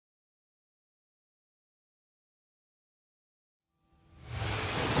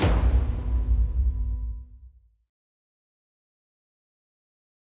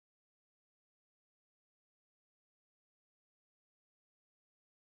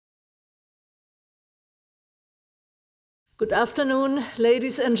Good afternoon,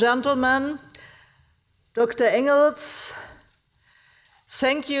 ladies and gentlemen. Dr. Engels,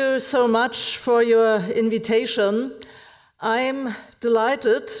 thank you so much for your invitation. I'm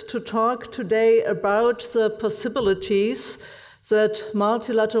delighted to talk today about the possibilities that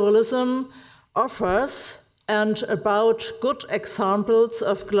multilateralism offers and about good examples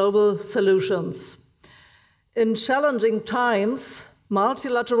of global solutions. In challenging times,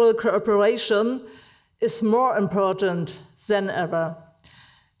 multilateral cooperation is more important than ever.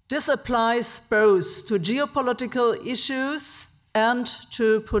 This applies both to geopolitical issues and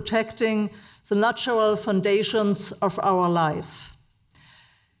to protecting the natural foundations of our life.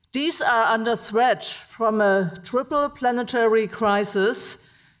 These are under threat from a triple planetary crisis: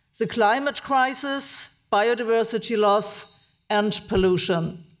 the climate crisis, biodiversity loss, and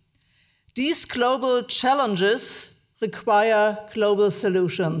pollution. These global challenges require global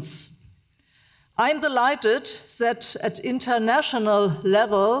solutions. I'm delighted that at international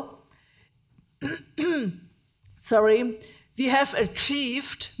level, we have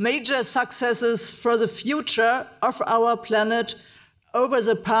achieved major successes for the future of our planet over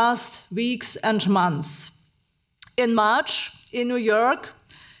the past weeks and months. In March, in New York,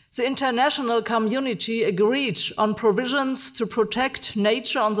 the international community agreed on provisions to protect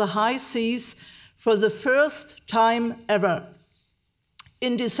nature on the high seas for the first time ever.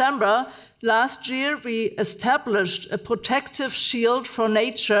 In December last year, we established a protective shield for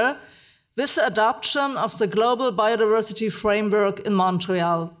nature with the adoption of the Global Biodiversity Framework in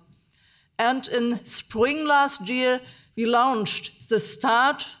Montreal. And in spring last year, we launched the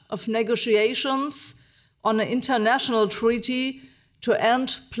start of negotiations on an international treaty to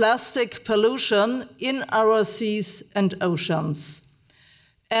end plastic pollution in our seas and oceans.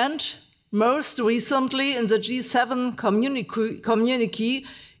 And most recently, in the G7 communique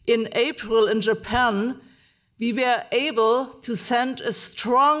in April in Japan, we were able to send a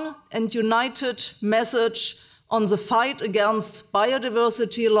strong and united message on the fight against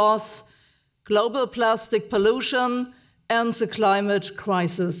biodiversity loss, global plastic pollution, and the climate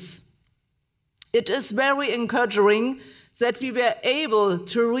crisis. It is very encouraging that we were able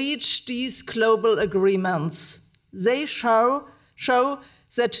to reach these global agreements. They show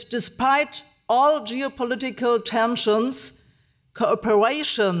that despite all geopolitical tensions,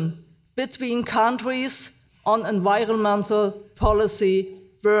 cooperation between countries on environmental policy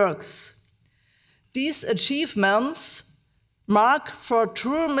works. These achievements mark for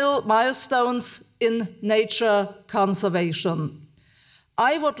true milestones in nature conservation.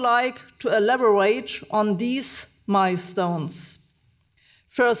 I would like to elaborate on these milestones.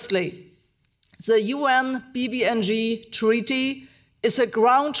 Firstly, the UN BBNG Treaty is a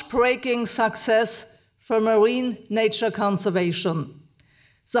groundbreaking success for marine nature conservation.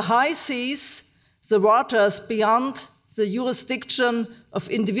 The high seas, the waters beyond the jurisdiction of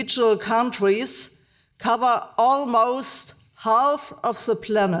individual countries, cover almost half of the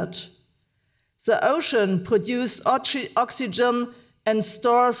planet. The ocean produces oxygen and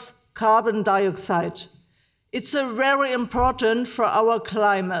stores carbon dioxide. It's very important for our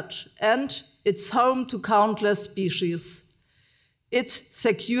climate, and it's home to countless species. It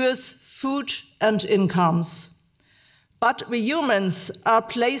secures food and incomes. But we humans are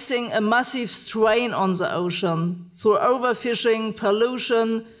placing a massive strain on the ocean through overfishing,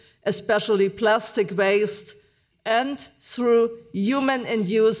 pollution, especially plastic waste, and through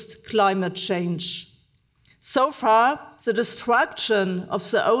human-induced climate change. So far, the destruction of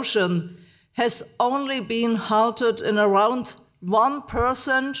the ocean has only been halted in around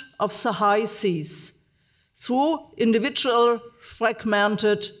 1% of the high seas through individual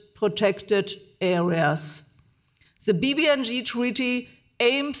fragmented protected areas. The BBNG Treaty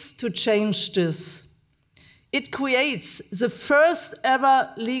aims to change this. It creates the first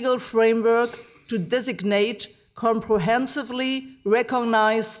ever legal framework to designate comprehensively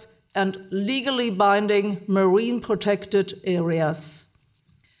recognized and legally binding marine protected areas.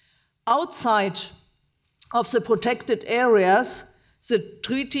 Outside of the protected areas, the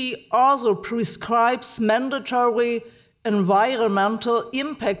treaty also prescribes mandatory environmental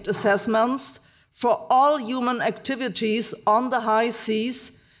impact assessments for all human activities on the high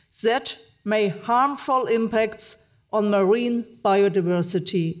seas that may harmful impacts on marine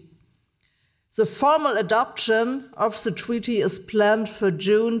biodiversity. The formal adoption of the treaty is planned for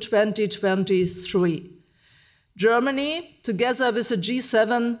June 2023. Germany, together with the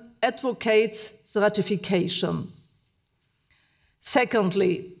G7, advocates the ratification.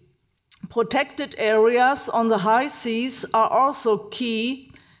 Secondly, protected areas on the high seas are also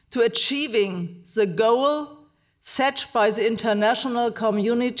key to achieving the goal set by the international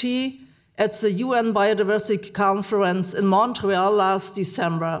community at the UN Biodiversity Conference in Montreal last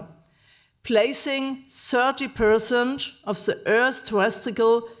December, placing 30% of the Earth's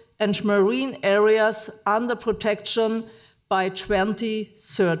terrestrial and marine areas under protection by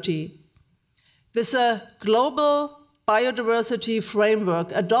 2030. With a global biodiversity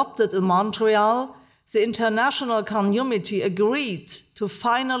framework adopted in Montreal, the international community agreed to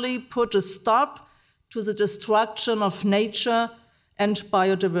finally put a stop to the destruction of nature and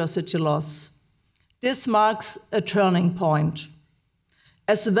biodiversity loss. This marks a turning point.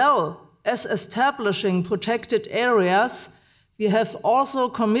 As well as establishing protected areas, we have also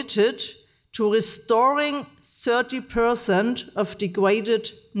committed to restoring 30% of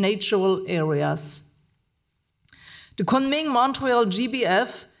degraded natural areas. The Kunming-Montreal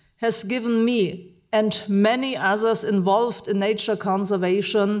GBF has given me and many others involved in nature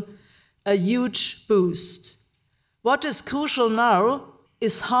conservation a huge boost. What is crucial now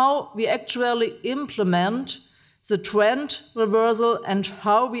is how we actually implement the trend reversal and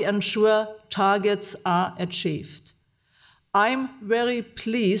how we ensure targets are achieved. I'm very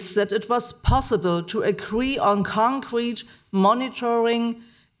pleased that it was possible to agree on concrete monitoring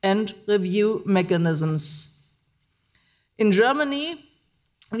and review mechanisms. In Germany,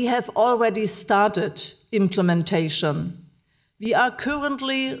 we have already started implementation. We are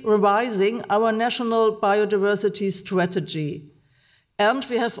currently revising our national biodiversity strategy, and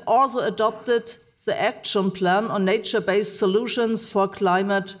we have also adopted the action plan on nature-based solutions for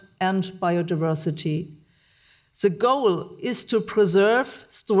climate and biodiversity. The goal is to preserve,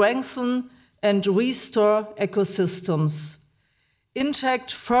 strengthen, and restore ecosystems.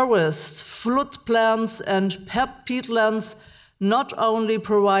 Intact forests, floodplains, and peatlands not only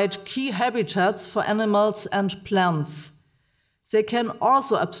provide key habitats for animals and plants, they can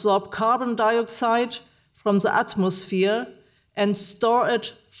also absorb carbon dioxide from the atmosphere and store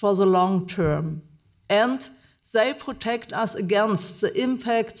it for the long term. And they protect us against the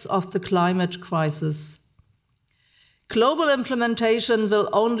impacts of the climate crisis. Global implementation will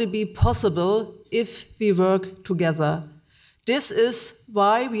only be possible if we work together. This is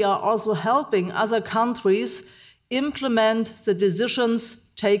why we are also helping other countries implement the decisions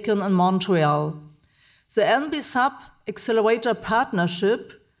taken in Montreal. The NBSUP Accelerator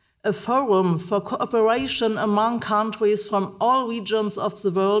Partnership, a forum for cooperation among countries from all regions of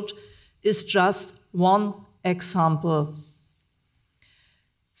the world, is just one example.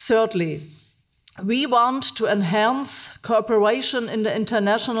 Thirdly, we want to enhance cooperation in the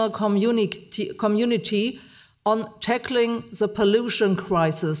international community on tackling the pollution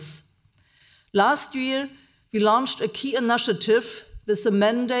crisis. Last year, we launched a key initiative with a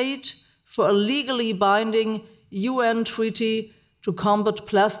mandate for a legally binding UN treaty to combat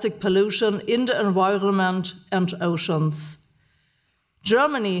plastic pollution in the environment and oceans.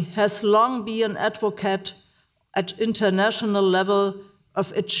 Germany has long been an advocate at international level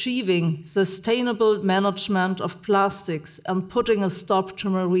of achieving sustainable management of plastics and putting a stop to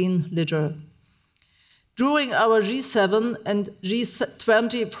marine litter. During our G7 and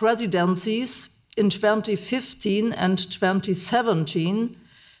G20 presidencies in 2015 and 2017,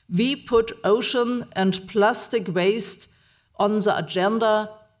 we put ocean and plastic waste on the agenda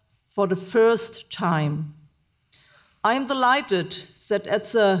for the first time. I'm delighted that at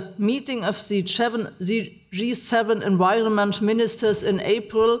the meeting of the G7 environment ministers in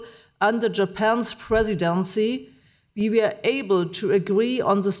April under Japan's presidency, we were able to agree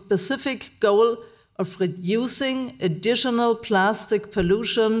on the specific goal of reducing additional plastic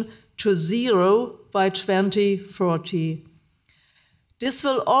pollution to zero by 2040. This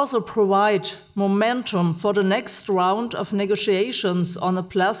will also provide momentum for the next round of negotiations on a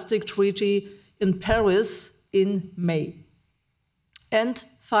plastic treaty in Paris in May. And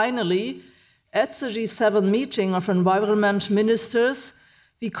finally, at the G7 meeting of environment ministers,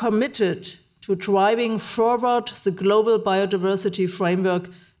 we committed to driving forward the global biodiversity framework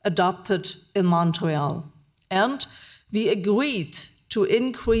adopted in Montreal. And we agreed to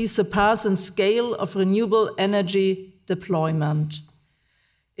increase the pace and scale of renewable energy deployment.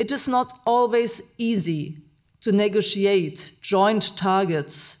 It is not always easy to negotiate joint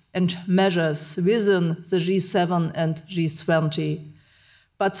targets and measures within the G7 and G20.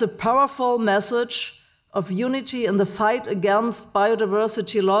 But the powerful message of unity in the fight against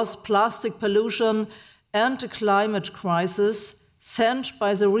biodiversity loss, plastic pollution, and the climate crisis sent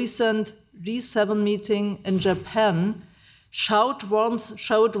by the recent G7 meeting in Japan showed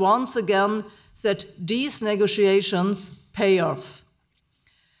once again that these negotiations pay off.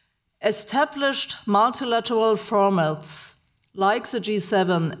 Established multilateral formats like the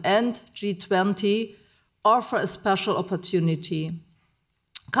G7 and G20 offer a special opportunity.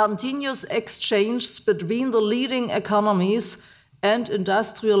 continuous exchange between the leading economies and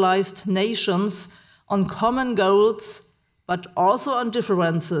industrialized nations on common goals, but also on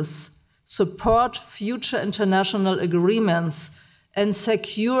differences, support future international agreements, and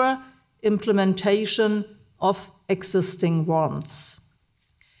secure implementation of existing ones.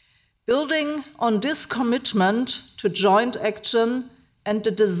 Building on this commitment to joint action and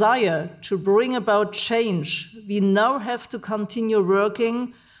the desire to bring about change, we now have to continue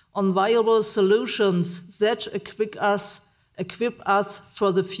working on viable solutions that equip us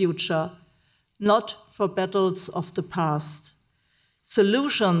for the future, not for battles of the past.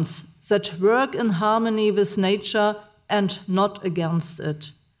 Solutions that work in harmony with nature and not against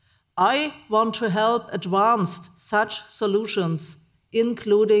it. I want to help advance such solutions,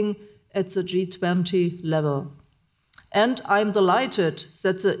 including at the G20 level. And I'm delighted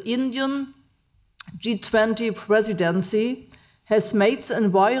that the Indian G20 presidency has made the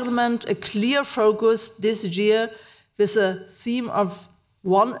environment a clear focus this year with a theme of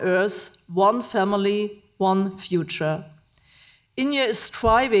One Earth, One Family, One Future. India is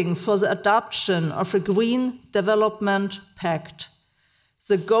striving for the adoption of a Green Development Pact.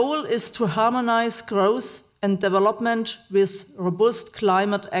 The goal is to harmonize growth and development with robust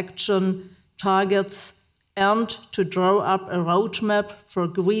climate action targets and to draw up a roadmap for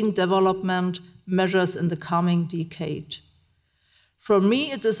green development measures in the coming decade. For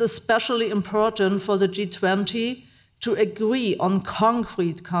me, it is especially important for the G20 to agree on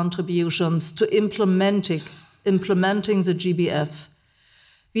concrete contributions to implementing the GBF.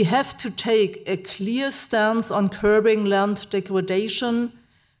 We have to take a clear stance on curbing land degradation,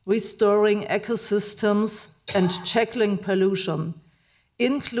 restoring ecosystems, and tackling pollution,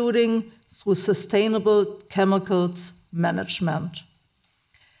 including through sustainable chemicals management.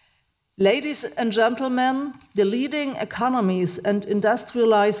 Ladies and gentlemen, the leading economies and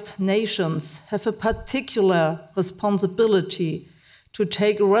industrialized nations have a particular responsibility to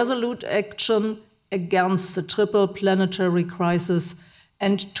take resolute action against the triple planetary crisis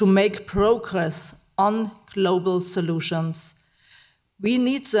and to make progress on global solutions. We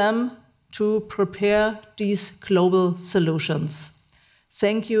need them to prepare these global solutions.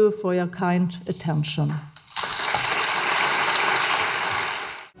 Thank you for your kind attention.